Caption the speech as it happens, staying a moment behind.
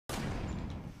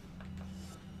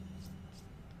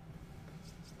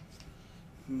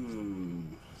Hmm.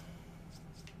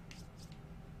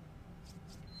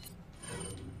 How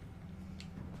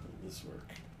will this work?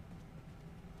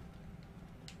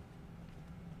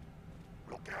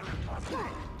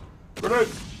 Grenade!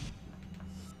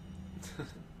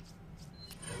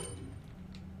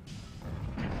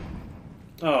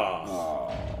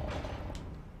 Oh.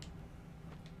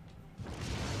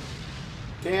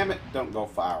 Damn it, don't go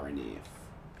far enough.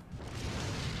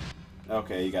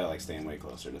 Okay, you gotta like stand way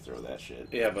closer to throw that shit.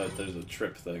 Yeah, but there's a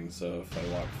trip thing, so if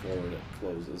I walk forward, it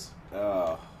closes.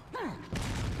 Oh.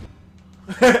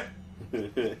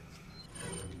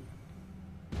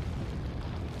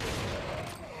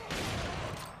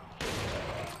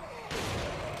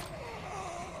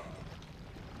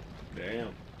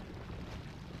 Damn.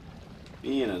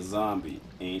 Being a zombie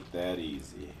ain't that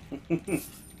easy.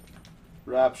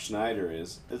 Rob Schneider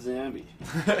is a zombie.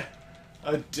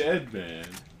 A dead man.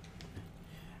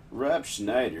 Rob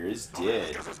Schneider is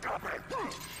dead.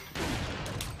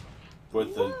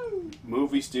 But the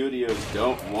movie studios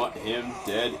don't want him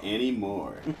dead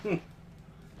anymore.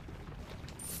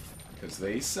 Because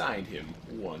they signed him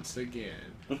once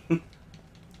again.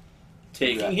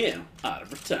 Taking him out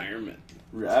of retirement.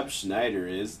 Rob Schneider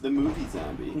is the movie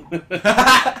zombie.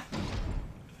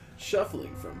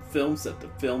 Shuffling from film set to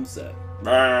film set.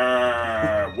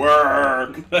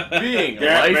 Work! Being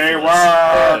Get me lifeless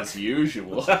work! as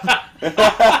usual.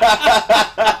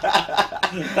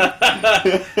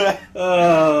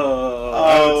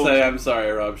 I would say I'm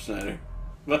sorry, Rob Schneider.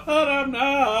 But I'm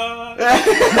not.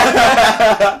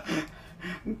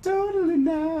 Totally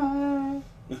not.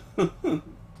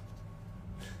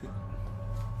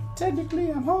 Technically,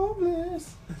 I'm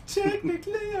homeless.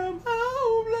 Technically, I'm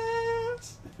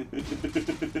homeless.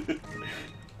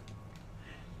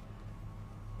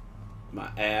 My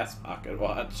ass pocket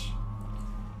watch.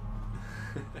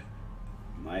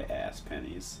 My ass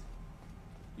pennies.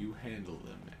 You handle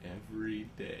them every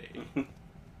day.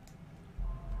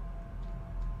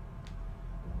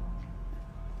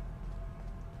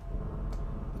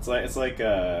 It's like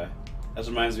that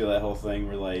reminds me of that whole thing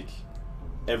where like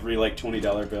every like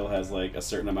 $20 bill has like a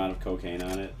certain amount of cocaine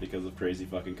on it because of crazy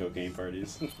fucking cocaine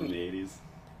parties from the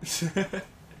 80s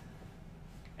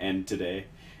and today.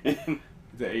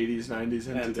 The 80s, 90s,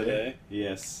 and today.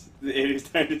 Yes, the 80s,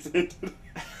 90s, and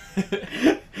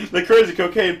today. The crazy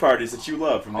cocaine parties that you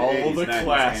love from the All 80s, the 90s,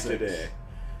 classics. and today.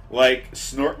 Like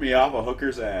snort me off a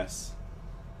hooker's ass,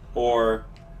 or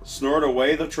snort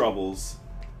away the troubles,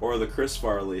 or the Chris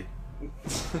Farley.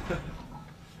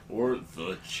 Or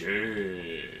the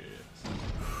chase.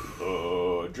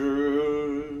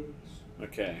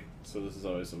 Okay, so this is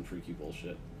always some freaky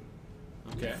bullshit.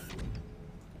 Okay.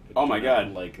 Oh my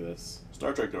god. Like this.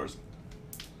 Star Trek doors.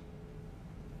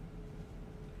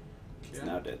 It's Yeah.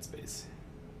 now Dead Space.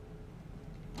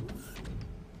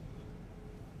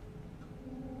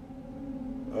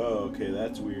 Oh, okay,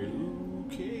 that's weird.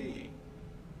 Okay.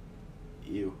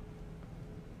 Ew.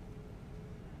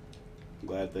 I'm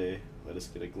glad they let us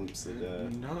get a glimpse at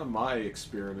None of my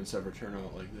experiments ever turn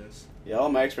out like this. yeah, all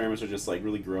my experiments are just like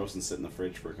really gross and sit in the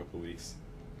fridge for a couple of weeks.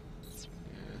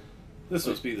 Yeah. This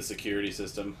must be the security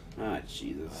system. Ah,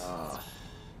 Jesus.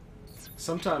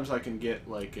 Sometimes I can get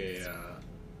like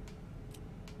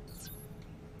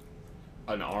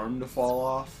an arm to fall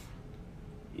off,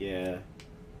 Yeah.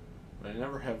 but I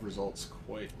never have results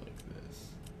quite like this.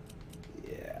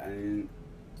 Yeah, I mean,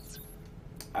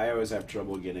 I always have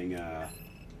trouble getting,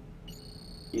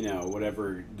 you know,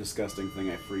 whatever disgusting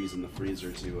thing I freeze in the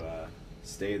freezer to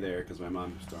stay there because my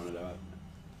mom's throwing it out.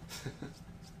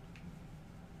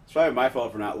 It's probably my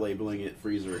fault for not labeling it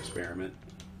freezer experiment.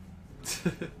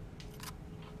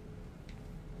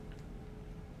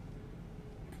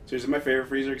 Seriously, my favorite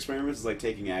freezer experiments is like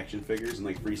taking action figures and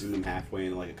like freezing them halfway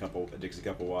in like a Dixie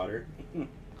cup of water, and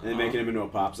then making them into a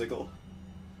popsicle,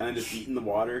 and then just eating the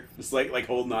water, just like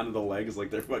holding onto the legs like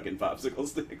they're fucking popsicle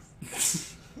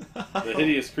sticks. The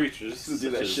hideous creatures I used to do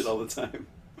that such shit as all the time.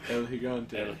 El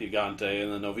Gigante. El Gigante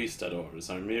and the Novistadors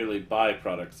are merely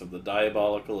byproducts of the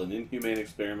diabolical and inhumane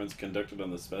experiments conducted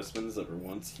on the specimens that were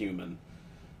once human.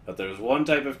 But there's one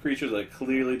type of creature that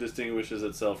clearly distinguishes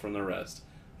itself from the rest.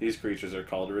 These creatures are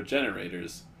called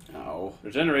regenerators. Oh.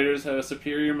 Regenerators have a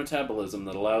superior metabolism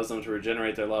that allows them to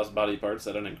regenerate their lost body parts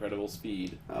at an incredible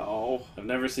speed. Oh. I've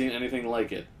never seen anything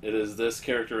like it. It is this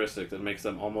characteristic that makes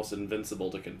them almost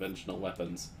invincible to conventional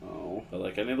weapons. Oh. But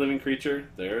like any living creature,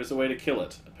 there is a way to kill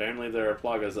it. Apparently there are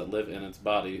plagas that live in its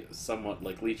body, somewhat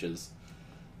like leeches.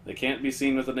 They can't be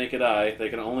seen with the naked eye, they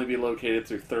can only be located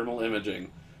through thermal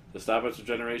imaging. To stop its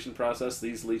regeneration process,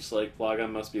 these leech-like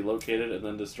plaga must be located and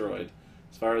then destroyed.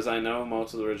 As far as I know,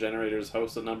 most of the regenerators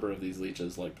host a number of these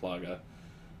leeches like Plaga.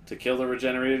 To kill the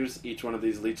regenerators, each one of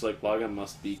these leech like Plaga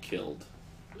must be killed.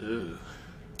 Ugh.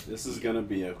 This is gonna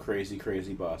be a crazy,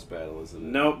 crazy boss battle, isn't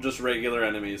it? Nope, just regular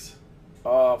enemies.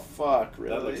 Oh, fuck,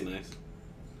 really? That looks nice.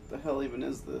 What the hell even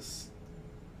is this?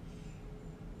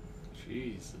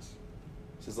 Jesus.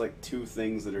 It's just like two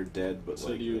things that are dead, but So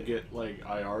like... do you get, like,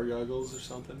 IR goggles or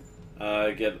something?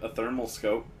 I get a thermal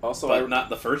scope, Also, but not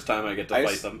the first time I get to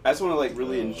fight them. I just want to like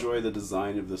really enjoy the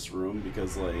design of this room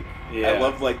because like Yeah. I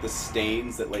love like the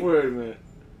stains that like. Wait a minute.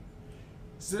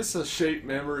 Is this a shape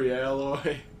memory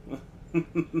alloy?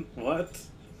 What?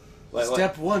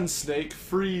 Step 1, Snake,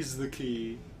 freeze the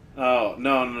key. Oh,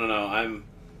 no. I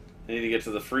need to get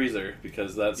to the freezer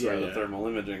because that's where Yeah, the yeah. thermal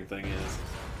imaging thing is.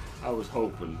 I was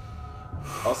hoping.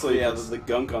 Also, yeah, the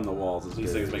gunk on the walls is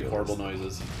These very things make ridiculous. horrible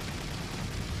noises.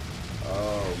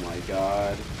 Oh my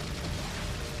god.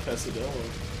 Pesadillo.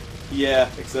 Yeah,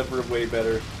 except for way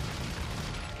better.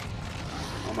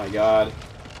 Oh my god.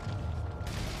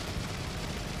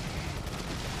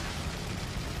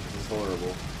 This is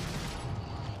horrible.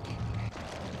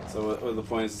 So the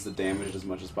point is to damage it as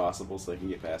much as possible so they can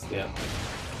get past it. Yeah.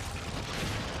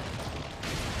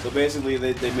 So basically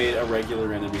they made a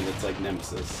regular enemy that's like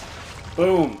Nemesis.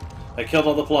 Boom! I killed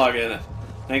all the Plaga in it.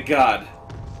 Thank God.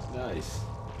 Nice.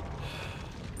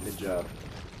 Good job.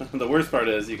 The worst part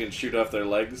is you can shoot off their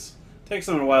legs. Takes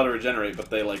them a while to regenerate, but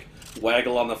they like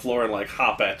waggle on the floor and like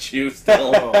hop at you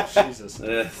still. Oh, Jesus.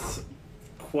 It's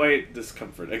quite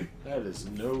discomforting. That is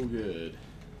no good.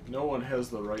 No one has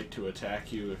the right to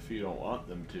attack you if you don't want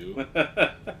them to.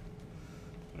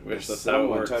 I wish If that's how it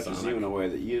someone works. touches Sonic. you in a way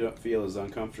that you don't feel is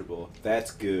uncomfortable,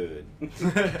 that's good.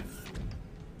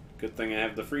 Good thing I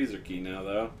have the freezer key now,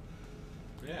 though.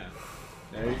 Yeah.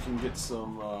 Now you can get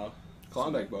some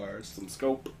Klondike bars. Some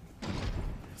scope.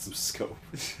 Some scope.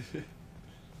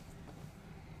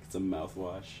 Some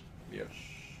mouthwash. Yep.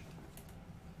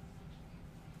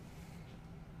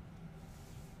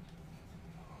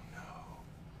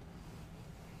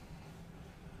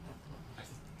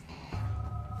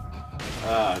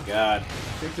 Oh god. I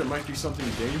think there might be something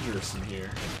dangerous in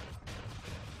here.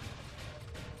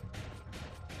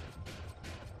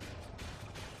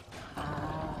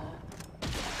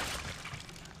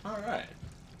 Alright.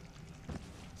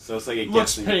 So it's like a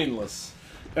Looks guessing. painless.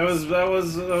 That was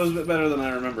a bit better than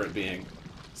I remember it being.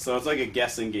 So it's like a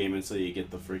guessing game until you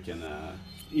get the freaking.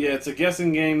 Yeah, it's a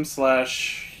guessing game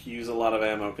 / use a lot of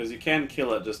ammo because you can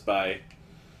kill it just by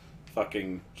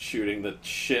fucking shooting the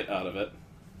shit out of it.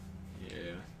 Yeah.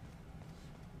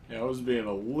 Yeah, I was being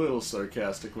a little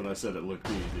sarcastic when I said it looked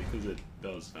easy, because it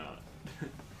does not.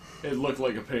 It looked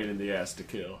like a pain in the ass to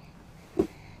kill.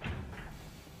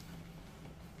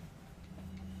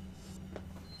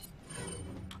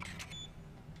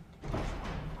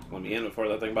 Let me in before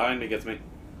that thing behind me gets me.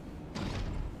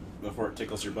 Before it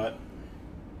tickles your butt.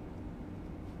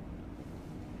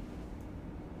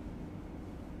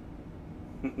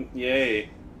 Yay.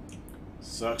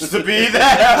 Sucks to be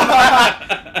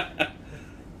that.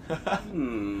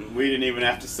 Hmm. We didn't even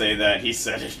have to say that. He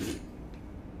said it.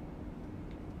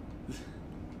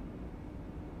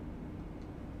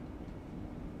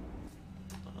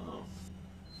 Oh.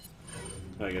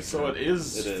 I guess So it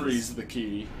is It is. freeze the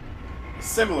key.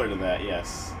 Similar to that,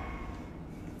 yes.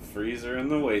 Freezer in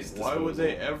the waste Why would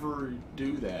they disposal. ever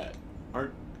do that?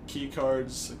 Aren't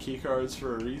keycards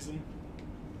for a reason?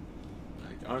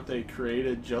 Like, aren't they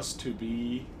created just to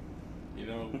be, you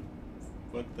know,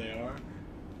 what they are?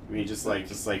 I mean, just like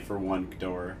for one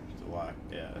door to lock.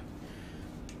 Yeah.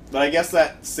 But I guess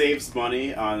that saves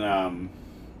money on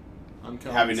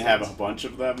Uncommon having to have a sense. bunch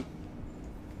of them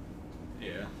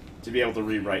Yeah. to be able to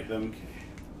rewrite them.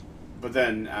 But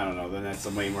then I don't know. Then that's a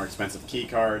way more expensive key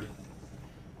card.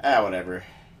 Whatever.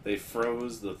 They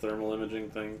froze the thermal imaging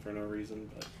thing for no reason,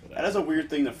 but whatever. That is a weird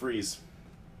thing to freeze.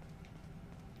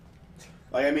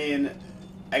 Like, I mean,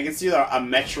 I can see a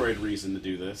Metroid reason to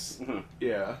do this,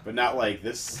 Yeah. but not like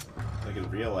this. Like in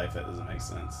real life, that doesn't make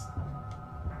sense.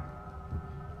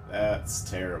 That's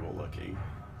terrible looking.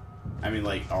 I mean,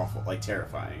 like awful, like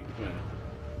terrifying.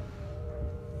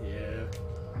 Yeah.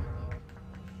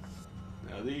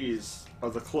 Now these are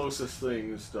the closest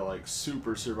things to like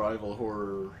super survival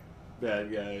horror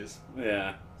bad guys.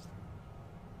 Yeah.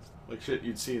 Like shit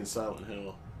you'd see in Silent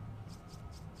Hill.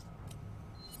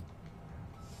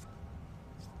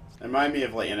 They remind me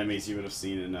of like enemies you would have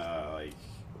seen in like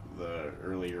the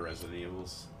earlier Resident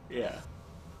Evils. Yeah.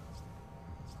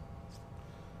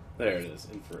 There it is,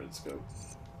 infrared scope.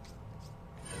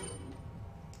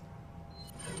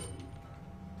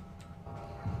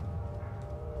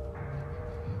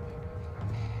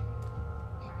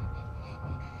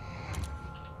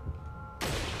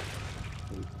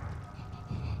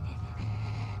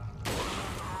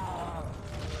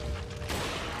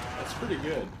 pretty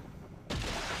good.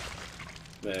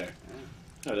 There.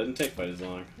 Oh, it didn't take quite as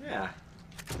long. Yeah.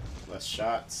 Less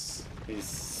shots.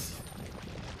 He's...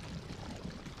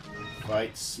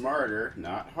 Fight smarter,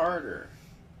 not harder.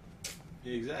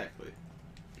 Exactly.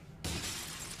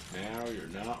 Now you're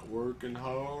not working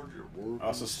hard, you're working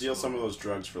Also, steal some of those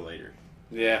drugs for later.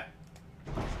 Yeah.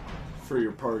 for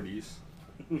your parties.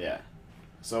 Yeah.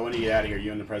 So when you get out of here,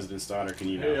 you and the president's daughter, can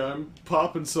you know? Hey, I'm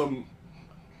popping some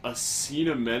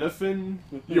acetaminophen.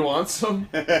 You want some?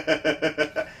 I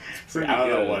don't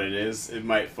know what it is. It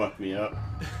might fuck me up.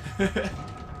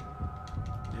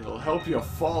 It'll help you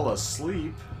fall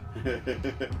asleep.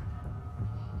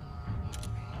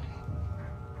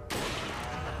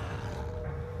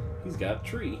 He's got a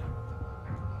tree.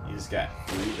 He's got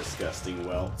 3 disgusting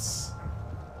welts.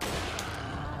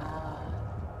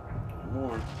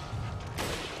 More.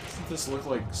 Doesn't this look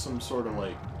like some sort of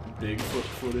like Bigfoot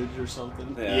footage or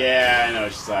something? Yeah, I know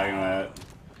what she's talking about.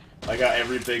 I got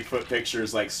every Bigfoot picture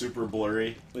is like super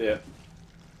blurry. Yeah.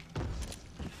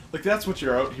 Like that's what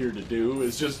you're out here to do.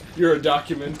 Is just you're a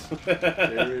document.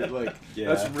 Like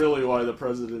that's really why the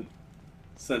president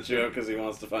sent you out because he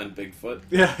wants to find Bigfoot.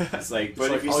 Yeah, it's like,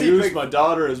 but if you I'll use my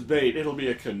daughter as bait, it'll be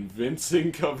a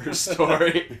convincing cover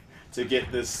story to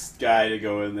get this guy to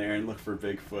go in there and look for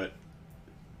Bigfoot.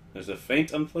 There's a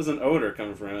faint, unpleasant odor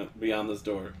coming from beyond this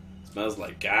door. It smells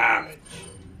like garbage.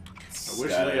 I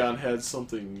wish Leon had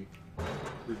something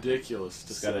ridiculous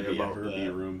to say about a Herbie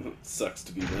room. It sucks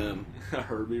to be them. A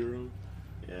Herbie room?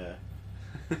 Yeah.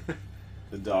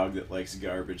 The dog that likes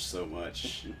garbage so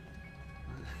much.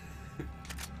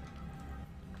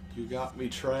 You got me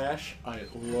trash? I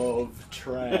love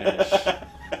trash.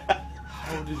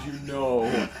 How did you know?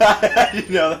 You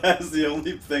know, that's the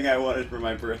only thing I wanted for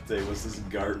my birthday was this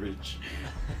garbage.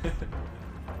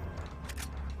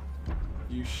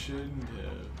 You shouldn't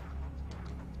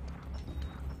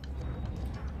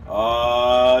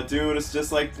have. Dude, it's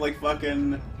just like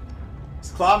fucking...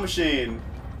 It's Claw Machine.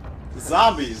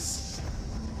 Zombies.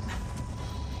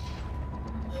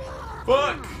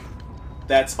 Fuck!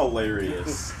 That's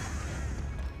hilarious.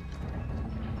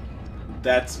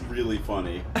 That's really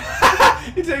funny.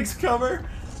 He takes cover.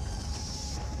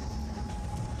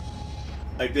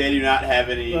 Like, they do not have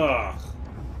any... Ugh.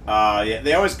 Yeah,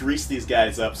 they always grease these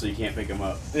guys up so you can't pick them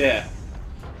up. Yeah.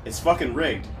 It's fucking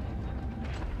rigged.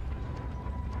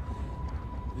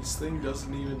 This thing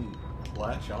doesn't even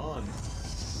latch on.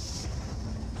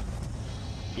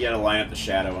 You gotta line up the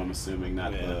shadow, I'm assuming,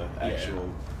 not the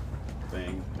actual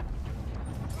thing.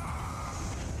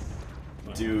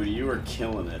 Dude, you are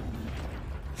killing it.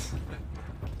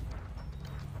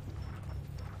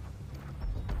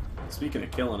 Speaking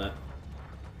of killing it.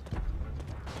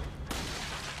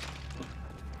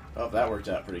 Oh, that worked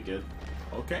out pretty good.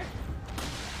 Okay.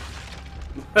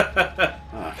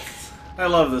 I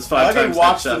love this 5 times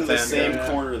walks headshot into the fan same guy.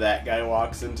 corner that guy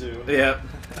walks into. Yep.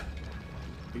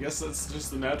 I guess that's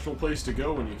just the natural place to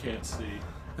go when you can't see.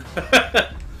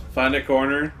 Find a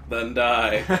corner, then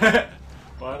die.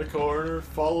 Find a corner,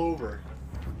 fall over.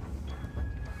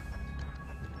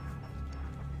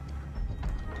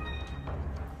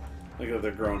 Look at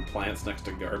they're growing plants next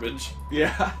to garbage.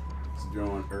 Yeah. It's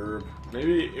growing herb.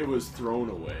 Maybe it was thrown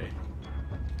away.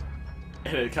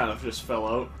 And it kind of just fell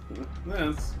out.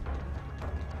 Yes.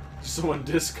 Someone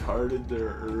discarded their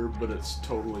herb, but it's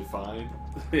totally fine.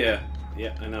 Yeah.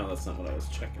 Yeah, I know, that's not what I was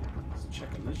checking. I was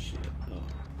checking this shit. Oh.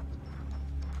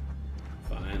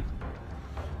 Fine.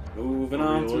 Moving What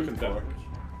were on you to looking for? garbage.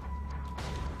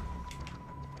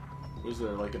 Was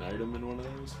there like an item in one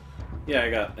of those? Yeah,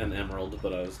 I got an emerald,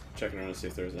 but I was checking around to see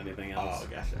if there was anything else. Oh,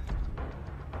 gotcha.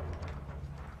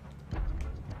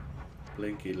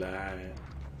 Blinky light.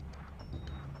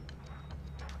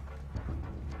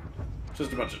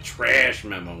 Just a bunch of trash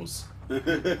memos.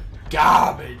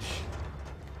 Garbage!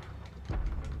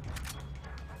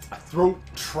 I throw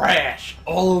trash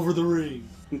all over the ring.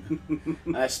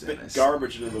 I spit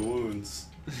garbage into the wounds.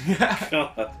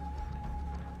 God.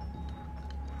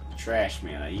 Trash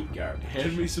man, I eat garbage.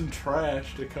 Hand me some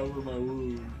trash to cover my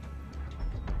wound.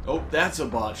 Oh, that's a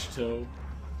botched toe.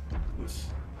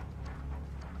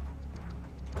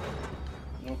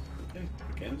 Oh, okay.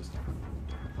 We can just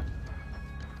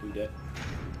do that.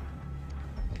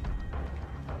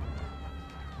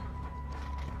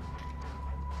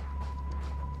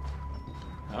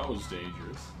 That was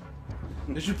dangerous.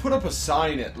 They should put up a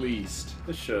sign at least.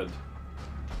 This should.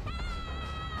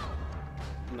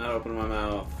 Not open my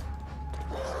mouth.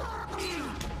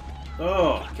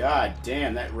 Oh! God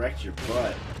damn, that wrecked your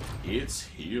butt. It's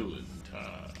healing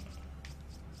time.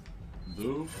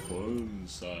 The fun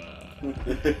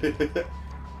side.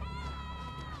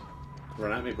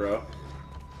 Run at me, bro.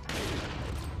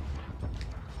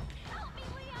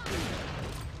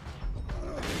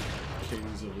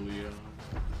 Kings of Leon.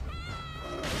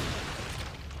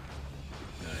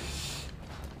 Nice.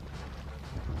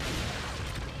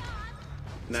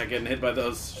 Not getting hit by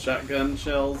those shotgun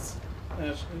shells,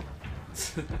 Ashley.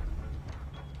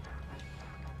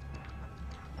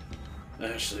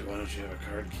 Ashley, why don't you have a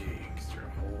card key? Because you're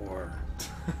a whore.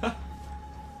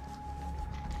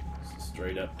 It's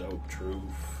straight up dope truth.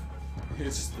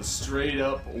 It's the straight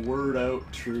up, word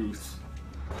out truth.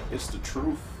 It's the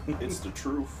truth. It's the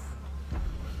truth.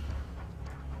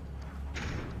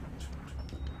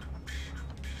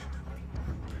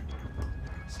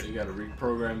 So you gotta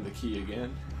reprogram the key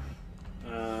again.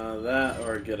 That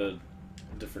or get a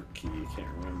different key, can't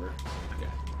remember. Okay.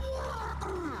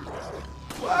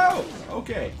 Wow!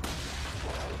 Okay.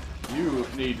 You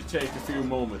need to take a few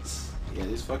moments. Yeah,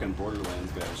 these fucking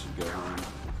Borderlands guys should go home.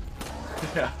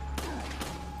 Yeah.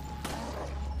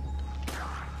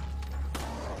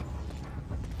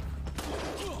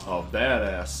 Oh,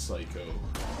 badass psycho. And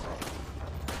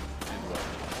what?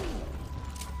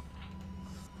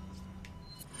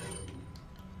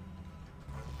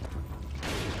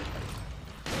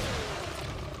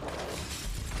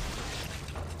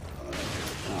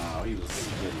 Oh, he was a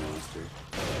spaghetti monster.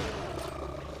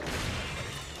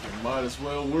 You might as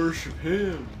well worship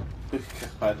him.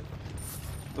 God.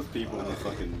 Those people in the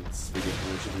fucking spaghetti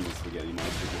worshiping the spaghetti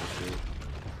monster bullshit.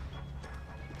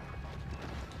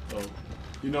 Oh,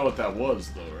 you know what that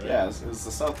was, though, right? Yeah, it was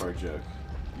a South Park joke.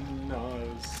 No, it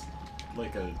was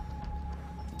like a...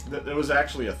 It was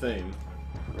actually a thing.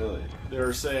 Really? They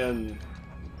were saying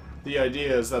the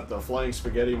idea is that the flying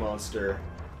spaghetti monster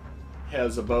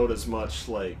has about as much,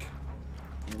 like,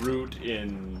 root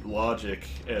in logic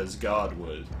as God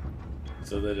would.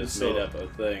 So they just So- made up a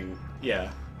thing.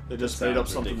 Yeah, they just That made up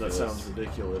sounds something ridiculous. that sounds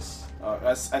ridiculous.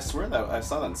 I swear that I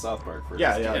saw that in South Park first.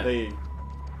 Yeah, Yeah. they...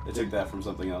 They took that from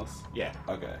something else? Yeah.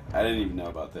 Okay. I didn't even know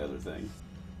about the other thing.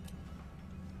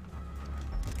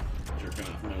 Jerking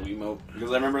off my Wiimote. Because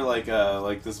I remember, like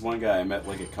this one guy I met,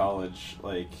 like, at college,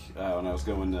 like, when I was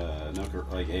going to Noka,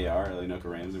 like, AR, like, Noka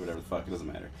Ramsey, whatever the fuck, it doesn't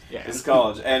matter. Yeah. It's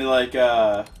college, and, like, he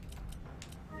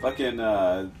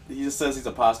just says he's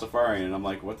a pastafarian, and I'm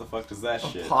like, what the fuck does that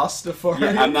shit? Pastafari?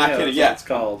 Yeah, I'm not Yeah, kidding, that's yeah. what it's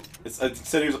called. It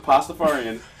said he was a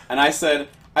pastafarian, and I said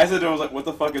to him, I was like, what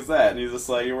the fuck is that? And he was just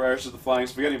like, you worship the flying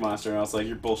spaghetti monster, and I was like,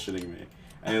 you're bullshitting me.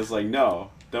 And he was like, no,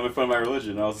 don't make fun of my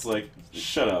religion. And I was just like,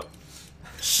 shut up.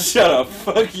 Shut up,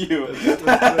 fuck you.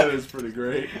 That is pretty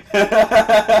great.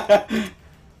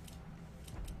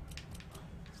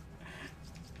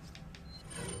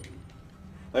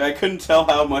 Like, I couldn't tell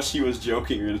how much he was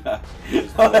joking or not. He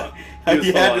was full on- he was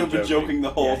He full had on to have been joking. joking the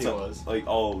whole Yeah, he time. was. Like,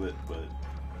 all of it, but...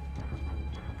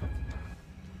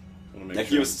 Wanna make Like,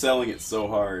 sure he was selling it so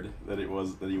hard that he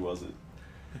wasn't.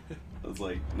 I was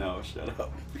like, no, shut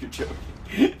up. You're joking.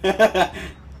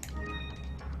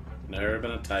 Never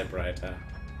been a typewriter.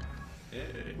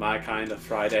 Hey. My kind of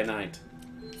Friday night.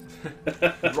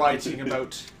 Writing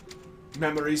about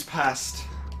memories past.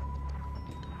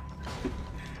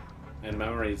 And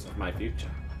memories of my future.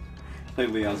 Like,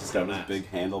 Leon's just got his Dumbass.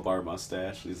 big handlebar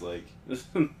mustache, and he's like,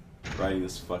 writing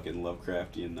this fucking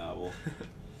Lovecraftian novel.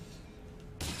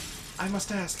 I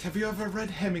must ask, have you ever read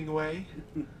Hemingway?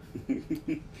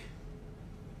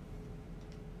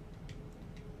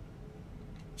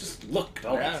 Just look at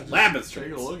all Yeah, these just laboratories.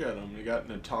 Take a look at him. You got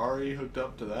an Atari hooked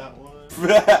up to that one.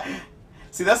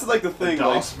 See, that's like the The thing.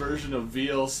 Like, DOS version of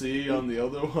VLC on the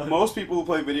other one. most people who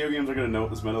play video games are gonna know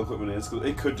what this metal equipment is, because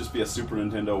it could just be a Super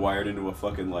Nintendo wired into a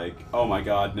fucking, like, oh my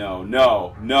god,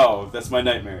 no, that's my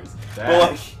nightmares. That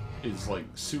But, like, is like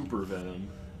Super Venom.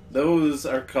 Those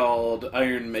are called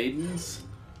Iron Maidens.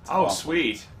 Oh, awful.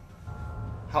 sweet.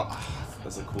 How,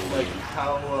 that's a cool like, name.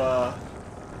 how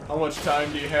much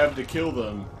time do you have to kill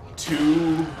them?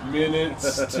 2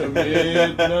 minutes to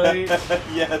midnight?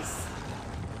 Yes.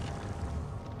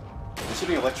 Is he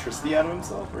shooting electricity out of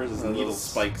himself, or is his Little needles?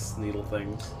 spikes, needle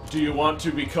things. Do you want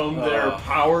to become their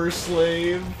power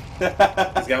slave? He's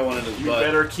got one in his You butt.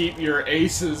 better keep your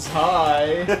aces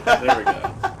high. There we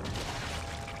go.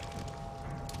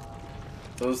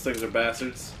 Those things are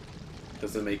bastards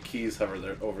because they make keys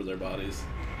hover over their bodies.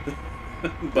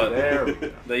 But There we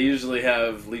go. they usually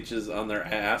have leeches on their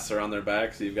ass or on their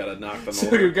back, so you've got to knock them So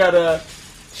over. you gotta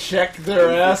check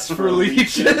their ass for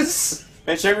leeches.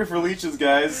 Hey, check me for leeches,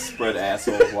 guys. Spread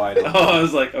asshole wide open. Oh, I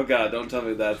was like, oh god, don't tell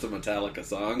me that's a Metallica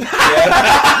song.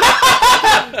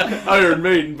 Iron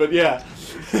Maiden, but yeah.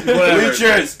 Whatever.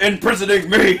 Leeches imprisoning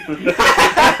me.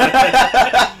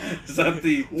 Is that from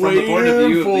the point of Waiting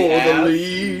view of for the the ass?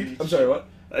 lead. I'm sorry, what?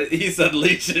 He said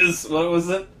leeches. What was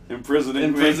it? Imprisoning me.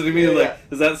 Imprisoning me. Yeah. Like,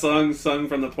 is that song sung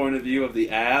from the point of view of the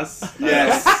ass?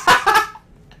 Yes.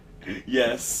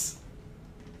 Yes.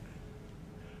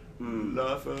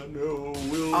 Life I know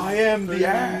will I am the fade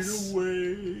ass.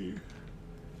 away.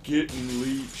 Getting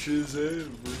leeches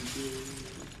every day.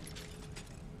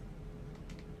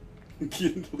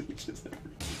 Getting leeches every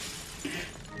day.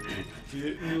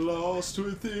 Getting lost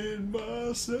within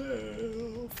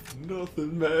myself.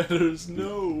 Nothing matters,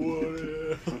 no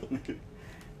one else.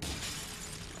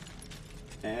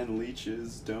 And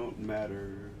leeches don't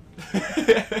matter.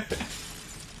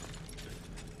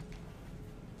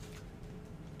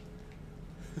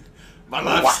 My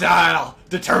lifestyle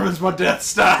determines my death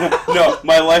style. No,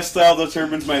 my lifestyle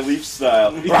determines my leech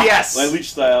style. Yes! My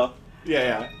leech style.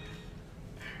 Yeah.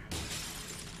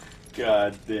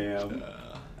 God damn.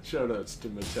 Shoutouts to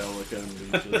Metallica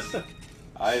and leeches.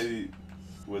 I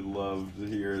would love to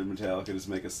hear Metallica just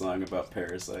make a song about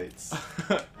parasites.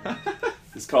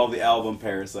 It's called the album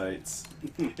Parasites.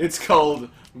 It's called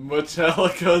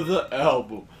Metallica the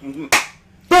Album.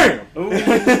 Bam!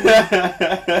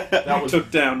 That was took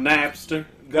down Napster.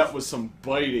 That was some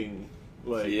biting,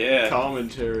 Yeah.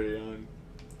 commentary on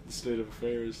the state of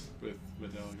affairs with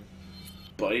Metallica.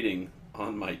 Biting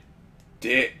on my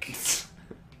dick.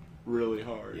 Really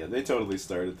hard. Yeah, they totally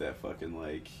started that fucking,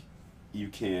 like, you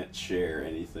can't share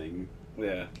anything.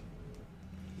 Yeah.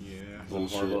 Yeah. I'm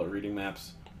Bullshit. horrible at reading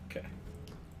maps. Okay.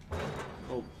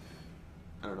 Well,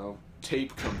 I don't know.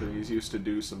 Tape companies used to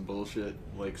do some bullshit,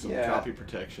 like some Yeah. copy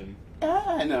protection.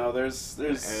 I know, there's...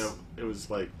 And it was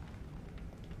like,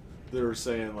 they were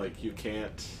saying, like, you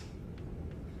can't...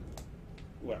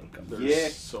 Welcome. There's Yeah.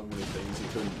 so many things you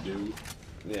couldn't do.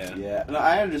 Yeah. Yeah, no,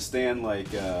 I understand, like,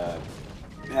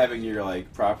 having your,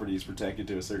 like, properties protected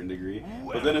to a certain degree.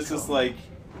 But then it's just, like,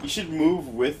 you should move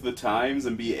with the times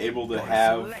and be able to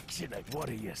have What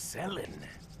are you selling?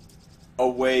 a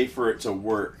way for it to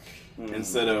work.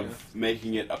 Instead yeah. of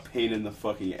making it a pain in the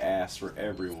fucking ass for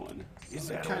everyone.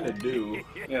 They kind of do.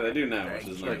 Yeah, they do now, which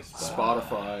is Like nice.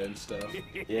 Spotify and stuff.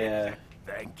 Yeah.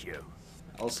 Thank you.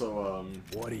 Also,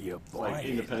 What are you like buying?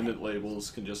 independent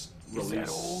labels can just Is that release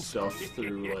old? stuff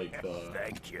through like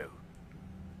Thank you.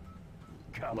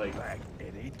 Come like back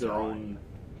anytime. their own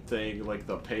thing, like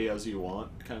the pay as you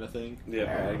want kind of thing. Yeah.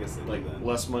 Alright, I guess they Like do that.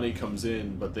 less money comes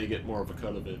in, but they get more of a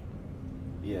cut of it.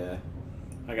 Yeah.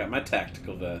 I got my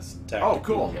tactical vest. Oh,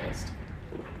 cool. Vest.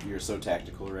 You're so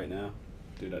tactical right now.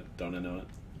 Dude, don't I know it?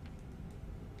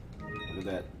 Look at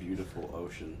that beautiful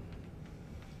ocean.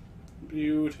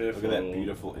 Beautiful. Look at that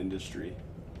beautiful industry.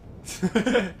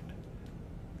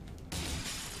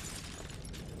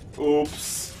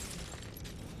 Oops.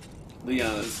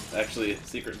 Leon is actually a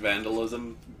secret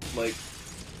vandalism, like,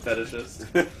 fetishist.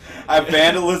 A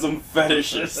vandalism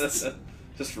fetishist.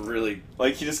 Just really...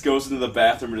 Like, he just goes into the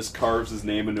bathroom and just carves his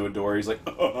name into a door. He's like,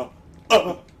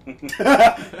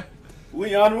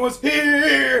 Leon was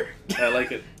here! I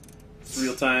like it. It's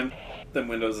real time. Then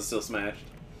Windows is still smashed.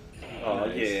 Oh,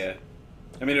 Nice. yeah.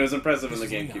 I mean, it was impressive in the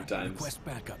This is GameCube Leon. times. Request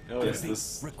backup. Oh, Guess yeah.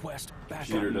 this Request backup.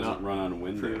 computer doesn't Not run on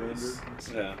Windows.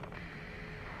 Pre-rendered. Yeah.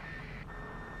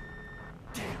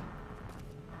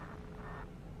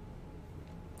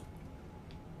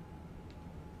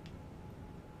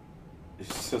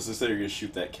 So they said you're gonna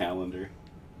shoot that calendar.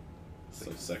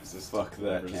 So sexist. Fuck that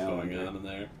Whatever's going calendar. on in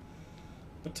there.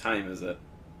 What time is it?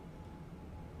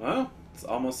 Well, it's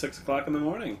almost 6 o'clock in the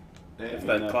morning. If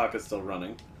Yeah. that clock is still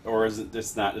running. Or is it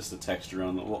just not just a texture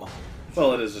on the wall?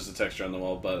 Well, it is just a texture on the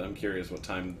wall, but I'm curious what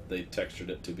time they textured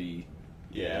it to be.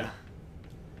 Yeah.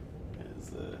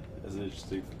 As an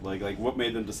interesting, like what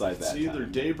made them decide It's that? either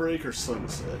time? daybreak or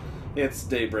sunset. It's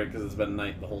daybreak because it's been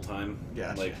night the whole time.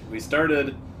 Gotcha. Like, we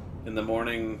started in the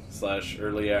morning /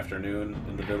 early afternoon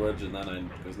in the village, and then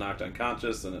I was knocked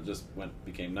unconscious, and it just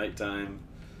became nighttime.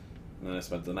 And then I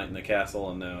spent the night in the castle,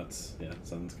 and now it's,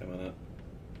 sun's coming up.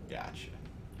 Gotcha.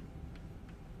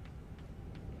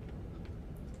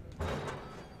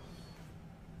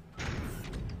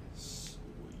 Sweet.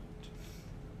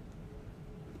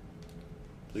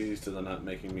 Please to the not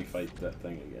making me fight that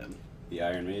thing again. The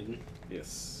Iron Maiden,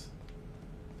 Yes.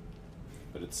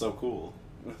 but it's so cool.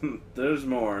 There's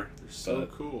more. They're so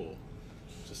but cool.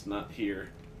 just not here.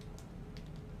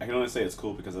 I can only say it's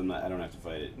cool because I don't have to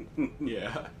fight it.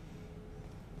 Yeah.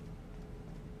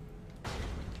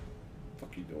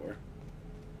 Fuck you, door.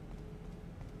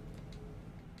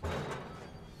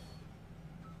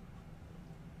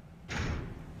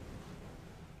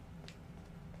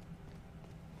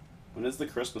 When is the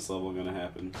Christmas level gonna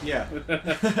happen? Yeah.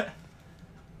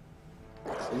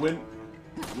 When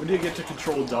do you get to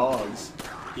control dogs?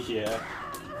 Yeah.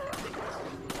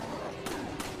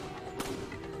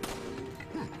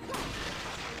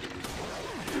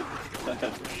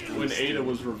 When Ada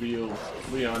was revealed,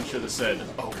 Leon should have said,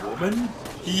 "A woman?"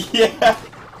 Yeah.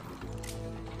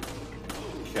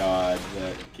 God,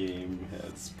 that game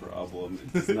has problems.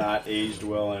 It's not aged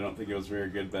well. I don't think it was very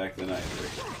good back then either.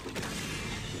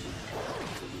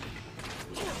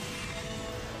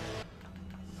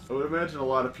 I would imagine a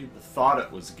lot of people thought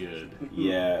it was good.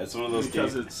 Yeah, it's one of those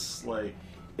because games. it's like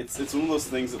It's one of those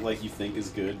things that like you think is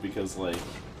good because like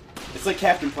it's like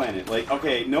Captain Planet. Like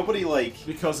okay, nobody like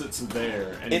because it's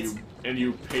there and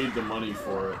you paid the money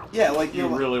for it. yeah like You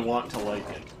know, really want to like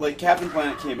it. like Captain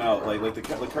Planet came out like the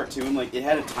cartoon like it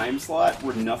had a time slot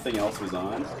where nothing else was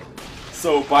on,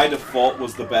 so by default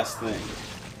was the best thing.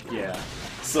 Yeah.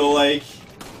 So like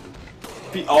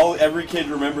every kid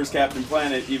remembers Captain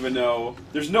Planet even though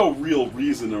there's no real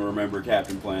reason to remember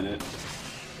Captain Planet.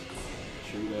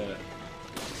 True that.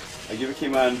 Like if it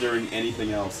came on during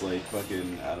anything else, like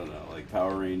fucking, I don't know, like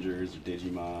Power Rangers or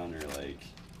Digimon or like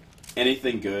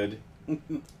anything good,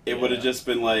 it would have just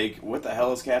been like, what the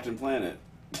hell is Captain Planet?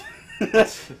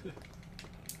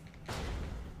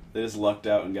 They just lucked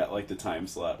out and got like the time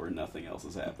slot where nothing else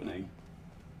is happening.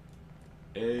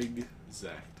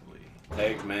 Exactly.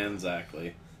 Eggman,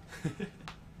 exactly.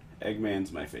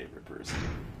 Eggman's my favorite person.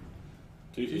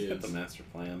 Dude, he's got Yes. the master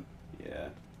plan. Yeah.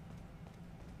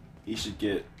 He should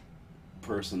get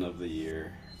Person of the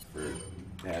Year for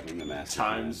having the master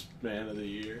Times Man of the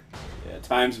Year. plan. Yeah,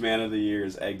 Times Man of the Year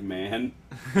is Eggman.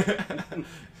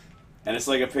 And it's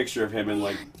like a picture of him in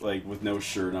like with no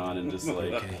shirt on and just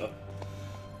like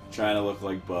trying to look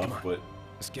like buff, but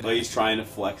Let's get like out he's of trying to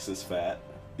flex his fat.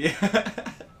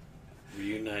 Yeah.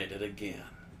 Reunited again.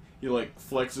 He like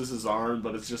flexes his arm,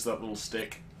 but it's just that little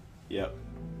stick. Yep.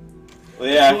 Well,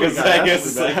 yeah, Cool, because he got I guess Ashley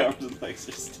it's like back. arms and legs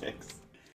are sticks.